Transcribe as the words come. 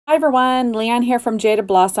Hi everyone, Leanne here from Jaded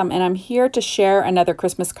Blossom, and I'm here to share another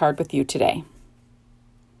Christmas card with you today.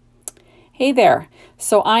 Hey there,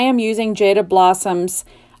 so I am using Jaded Blossom's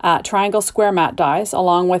triangle square matte dies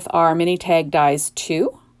along with our mini tag dies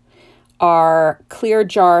 2, our clear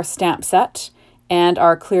jar stamp set, and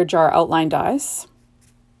our clear jar outline dies,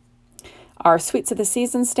 our Sweets of the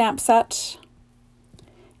Season stamp set,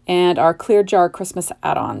 and our clear jar Christmas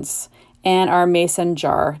add-ons, and our mason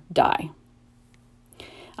jar die.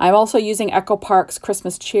 I'm also using Echo Park's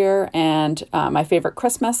Christmas Cheer and My Favorite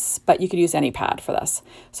Christmas, but you could use any pad for this.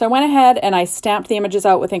 So I went ahead and I stamped the images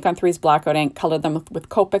out with Ink on 3's Blackout ink, colored them with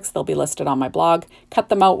Copics. They'll be listed on my blog. Cut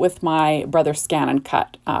them out with my brother Scan and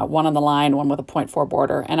Cut, one on the line, one with a 0.4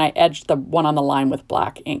 border, and I edged the one on the line with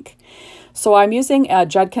black ink. So I'm using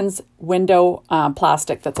Judkins window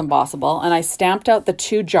plastic that's embossable, and I stamped out the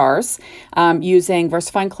 2 jars using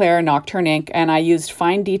VersaFine Clair Nocturne ink, and I used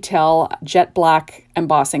Fine Detail jet black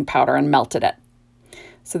embossing powder and melted it.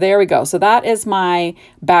 So there we go. So that is my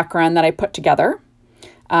background that I put together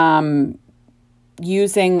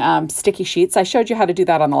using sticky sheets. I showed you how to do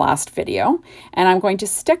that on the last video, and I'm going to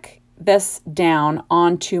stick this down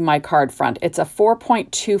onto my card front. It's a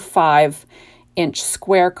 4.25-inch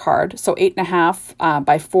square card, so 8.5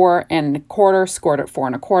 by 4.25, scored at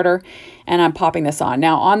 4.25, and I'm popping this on.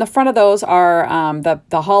 Now on the front of those are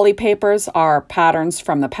the holly papers are patterns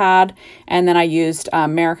from the pad, and then I used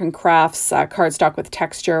American Crafts cardstock with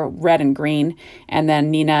texture, red and green, and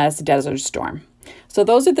then Nina's Desert Storm. So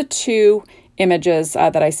those are the 2 images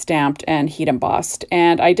that I stamped and heat embossed,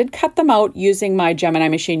 and I did cut them out using my Gemini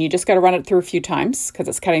machine. You just got to run it through a few times because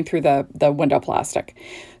it's cutting through the window plastic.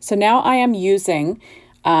 So now I am using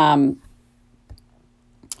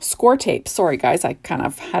score tape. Sorry guys, I kind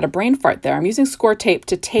of had a brain fart there. I'm using score tape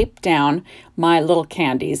to tape down my little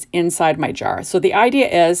candies inside my jar. So the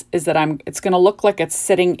idea is that it's going to look like it's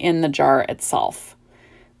sitting in the jar itself.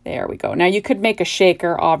 There we go. Now you could make a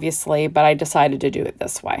shaker obviously, but I decided to do it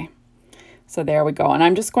this way. So there we go. And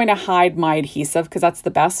I'm just going to hide my adhesive because that's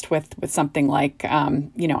the best with something like,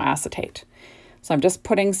 you know, acetate. So I'm just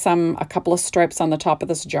putting a couple of stripes on the top of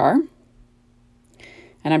this jar.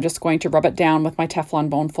 And I'm just going to rub it down with my Teflon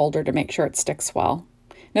bone folder to make sure it sticks well.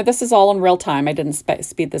 Now this is all in real time. I didn't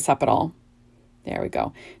speed this up at all. There we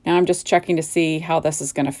go. Now I'm just checking to see how this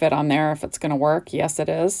is going to fit on there, if it's going to work. Yes, it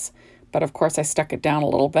is. But of course I stuck it down a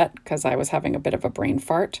little bit because I was having a bit of a brain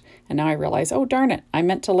fart. And now I realize, oh darn it, I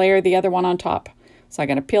meant to layer the other one on top. So I'm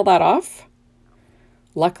going to peel that off.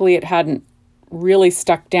 Luckily it hadn't really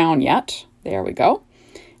stuck down yet. There we go.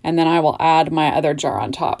 And then I will add my other jar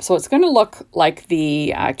on top. So it's going to look like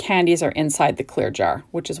the candies are inside the clear jar,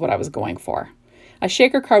 which is what I was going for. A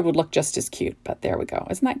shaker card would look just as cute, but there we go.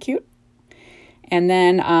 Isn't that cute? And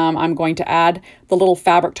then I'm going to add the little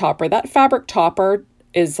fabric topper. That fabric topper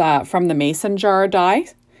is from the mason jar die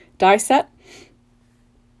set,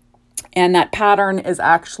 and that pattern is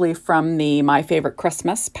actually from the My Favorite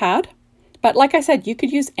Christmas pad. But like I said, you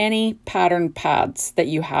could use any pattern pads that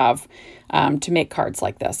you have to make cards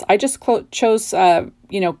like this. I just chose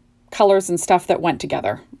you know, colors and stuff that went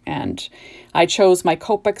together, and I chose my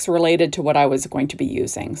Copics related to what I was going to be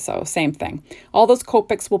using. So same thing. All those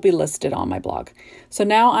Copics will be listed on my blog. So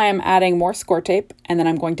now I am adding more score tape, and then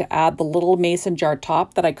I'm going to add the little mason jar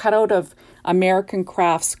top that I cut out of American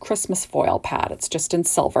Crafts Christmas foil pad. It's just in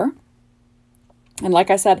silver. And like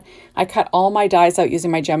I said, I cut all my dies out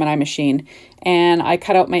using my Gemini machine, and I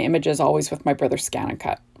cut out my images always with my brother Scan and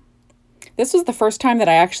Cut. This was the first time that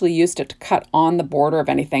I actually used it to cut on the border of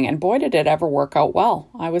anything, and boy did it ever work out well.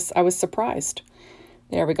 I was surprised.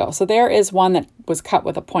 There we go. So there is one that was cut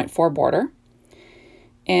with a 0.4 border.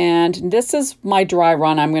 And this is my dry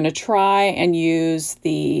run. I'm going to try and use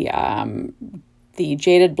the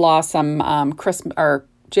Jaded Blossom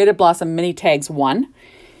Jaded Blossom Mini Tags 1.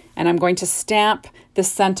 And I'm going to stamp the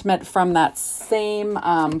sentiment from that same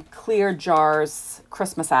clear jar's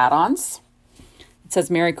Christmas add-ons. It says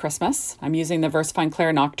Merry Christmas. I'm using the VersaFine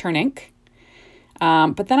Clair Nocturne ink.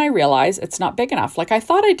 But then I realized it's not big enough. Like I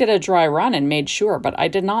thought I did a dry run and made sure, but I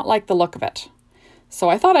did not like the look of it. So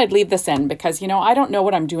I thought I'd leave this in because, you know, I don't know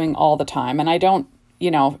what I'm doing all the time, and I don't, you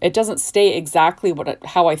know, it doesn't stay exactly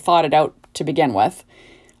how I thought it out to begin with.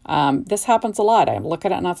 This happens a lot. I look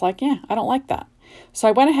at it and I was like, yeah, I don't like that. So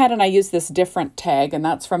I went ahead and I used this different tag, and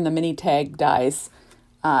that's from the mini tag dies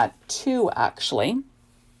 2 actually.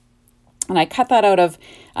 And I cut that out of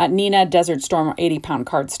Nina Desert Storm 80-pound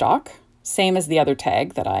cardstock, same as the other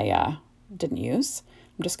tag that I didn't use.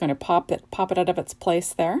 I'm just going to pop it out of its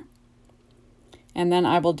place there. And then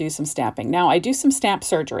I will do some stamping. Now I do some stamp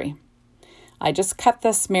surgery. I just cut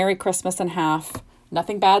this Merry Christmas in half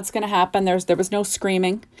Nothing bad's going to happen. There was no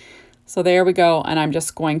screaming. So there we go. And I'm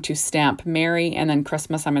just going to stamp Merry and then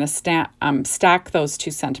Christmas. I'm going to stack those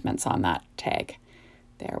two sentiments on that tag.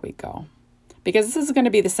 There we go. Because this is going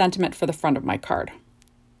to be the sentiment for the front of my card.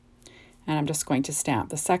 And I'm just going to stamp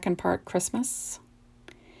the second part, Christmas.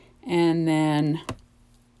 And then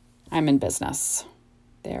I'm in business.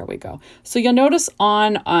 There we go. So you'll notice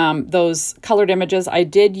on those colored images, I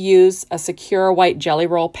did use a secure white jelly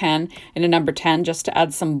roll pen in a number 10 just to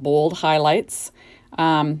add some bold highlights.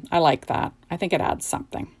 I like that. I think it adds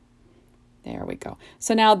something. There we go.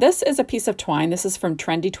 So now this is a piece of twine. This is from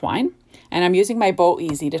Trendy Twine. And I'm using my Bow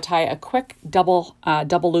Easy to tie a quick double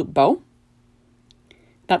loop bow.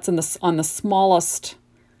 That's on the smallest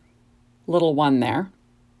little one there.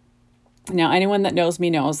 Now, anyone that knows me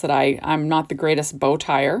knows that I'm not the greatest bow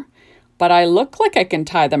tire, but I look like I can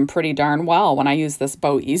tie them pretty darn well when I use this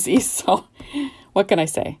Bow Easy. So what can I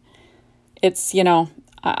say? It's, you know,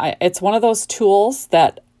 it's one of those tools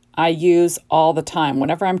that I use all the time.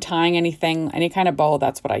 Whenever I'm tying anything, any kind of bow,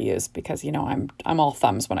 that's what I use because, you know, I'm all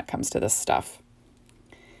thumbs when it comes to this stuff.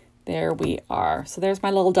 There we are. So there's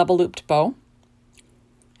my little double looped bow.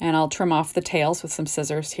 And I'll trim off the tails with some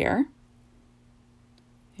scissors here.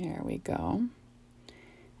 There we go.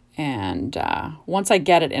 And once I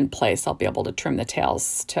get it in place, I'll be able to trim the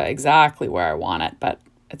tails to exactly where I want it, but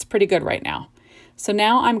it's pretty good right now. So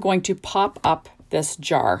now I'm going to pop up this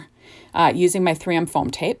jar using my 3M foam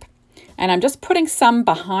tape. And I'm just putting some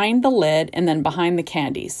behind the lid and then behind the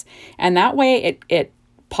candies. And that way it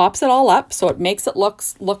pops it all up, so it makes it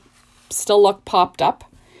still look popped up.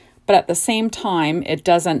 But at the same time, it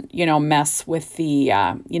doesn't, you know, mess with the,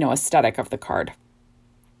 you know, aesthetic of the card.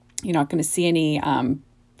 You're not going to see any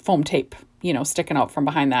foam tape, you know, sticking out from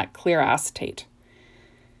behind that clear acetate.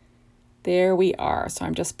 There we are. So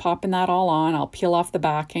I'm just popping that all on. I'll peel off the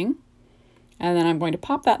backing. And then I'm going to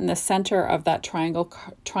pop that in the center of that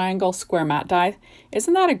triangle square matte die.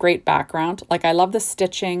 Isn't that a great background? Like, I love the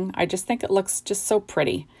stitching. I just think it looks just so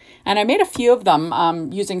pretty. And I made a few of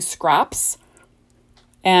them using scraps.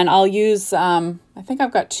 And I'll use, I think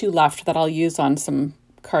I've got 2 left that I'll use on some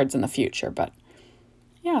cards in the future. But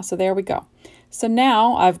yeah, so there we go. So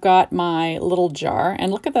now I've got my little jar.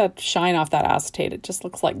 And look at the shine off that acetate. It just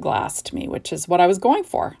looks like glass to me, which is what I was going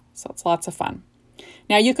for. So it's lots of fun.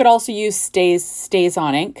 Now you could also use stays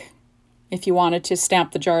on ink if you wanted to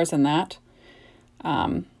stamp the jars in that.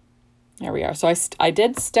 There we are. So I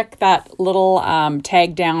did stick that little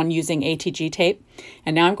tag down using ATG tape.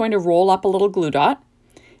 And now I'm going to roll up a little glue dot.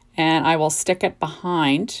 And I will stick it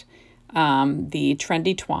behind the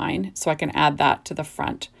Trendy Twine so I can add that to the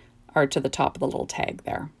front or to the top of the little tag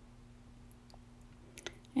there.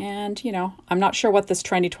 And, you know, I'm not sure what this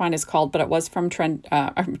Trendy Twine is called, but it was from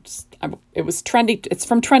it's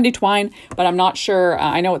from Trendy Twine, but I'm not sure.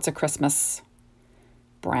 I know it's a Christmas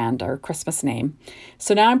brand or Christmas name.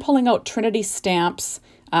 So now I'm pulling out Trinity Stamps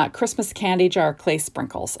Christmas Candy Jar Clay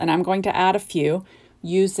Sprinkles, and I'm going to add a few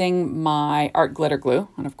using my art glitter glue.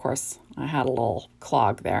 And of course I had a little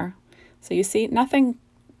clog there. So you see, not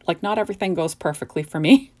everything goes perfectly for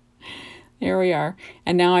me. Here we are.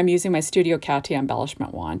 And now I'm using my Studio Katia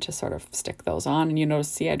embellishment wand to sort of stick those on. And you notice,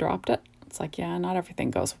 see, I dropped it. It's like, yeah, not everything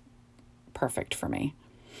goes perfect for me.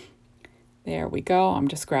 There we go. I'm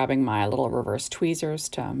just grabbing my little reverse tweezers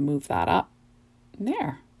to move that up.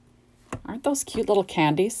 There. Aren't those cute little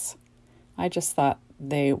candies? I just thought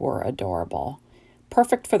they were adorable.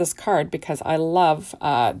 Perfect for this card because I love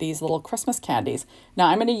these little Christmas candies. Now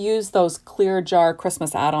I'm going to use those clear jar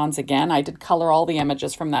Christmas add-ons again. I did color all the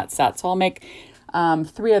images from that set, so I'll make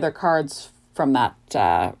 3 other cards from that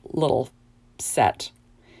little set.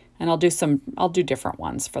 And I'll do different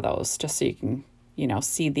ones for those just so you can, you know,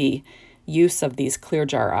 see the use of these clear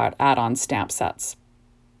jar add-on stamp sets.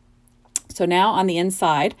 So now on the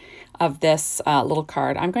inside of this little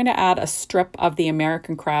card, I'm going to add a strip of the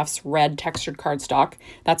American Crafts red textured cardstock.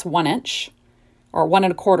 That's 1 inch or 1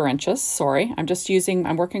 1/4 inches. Sorry,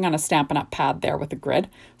 I'm working on a Stampin' Up pad there with a grid.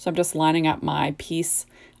 So I'm just lining up my piece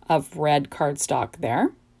of red cardstock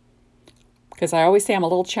there because I always say I'm a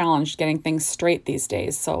little challenged getting things straight these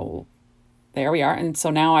days. So there we are. And so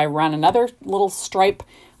now I run another little stripe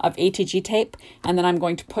of ATG tape, and then I'm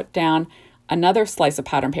going to put down another slice of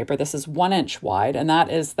pattern paper. This is 1 inch wide, and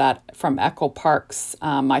that is that from Echo Park's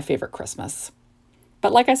My Favorite Christmas.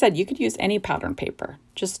 But like I said, you could use any pattern paper.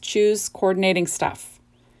 Just choose coordinating stuff.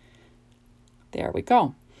 There we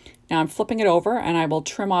go. Now I'm flipping it over, and I will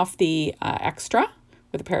trim off the extra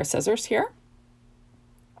with a pair of scissors here.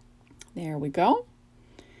 There we go.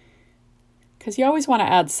 Because you always want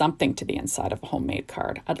to add something to the inside of a homemade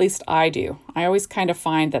card. At least I do. I always kind of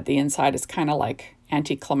find that the inside is kind of like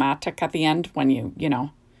anticlimactic at the end when you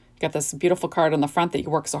get this beautiful card on the front that you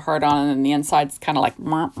work so hard on, and the inside's kind of like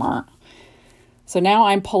meh, meh. So now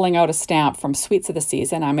I'm pulling out a stamp from Sweets of the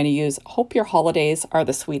Season. I'm going to use Hope Your Holidays Are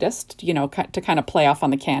the Sweetest, to kind of play off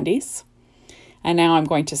on the candies. And now I'm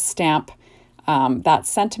going to stamp that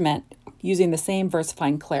sentiment using the same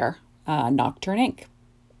VersaFine Clair Nocturne ink.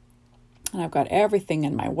 And I've got everything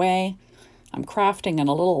in my way. I'm crafting in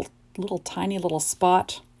a little tiny little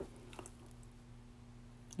spot.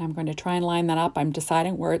 And I'm going to try and line that up. I'm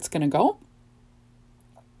deciding where it's going to go.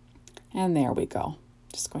 And there we go.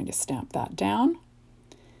 Just going to stamp that down.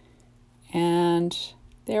 And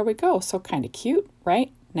there we go. So kind of cute,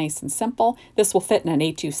 right? Nice and simple. This will fit in an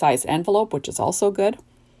A2 size envelope, which is also good.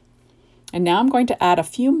 And now I'm going to add a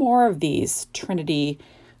few more of these Trinity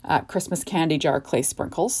Christmas candy jar clay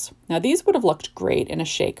sprinkles. Now these would have looked great in a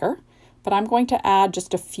shaker, but I'm going to add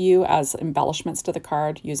just a few as embellishments to the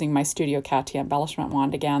card using my Studio Katia embellishment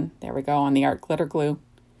wand again. There we go, on the art glitter glue.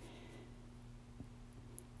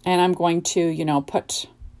 And I'm going to, put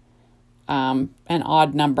an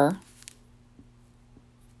odd number,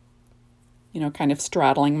 kind of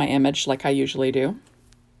straddling my image like I usually do.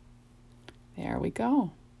 There we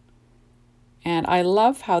go. And I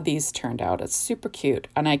love how these turned out. It's super cute.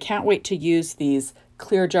 And I can't wait to use these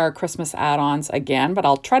clear jar Christmas add-ons again, but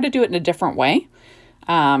I'll try to do it in a different way.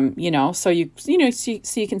 So you can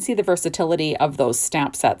see the versatility of those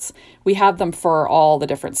stamp sets. We have them for all the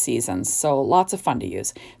different seasons, so lots of fun to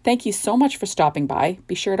use. Thank you so much for stopping by.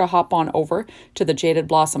 Be sure to hop on over to the Jaded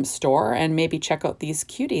Blossom store and maybe check out these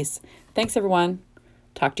cuties. Thanks, everyone.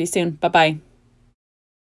 Talk to you soon. Bye-bye.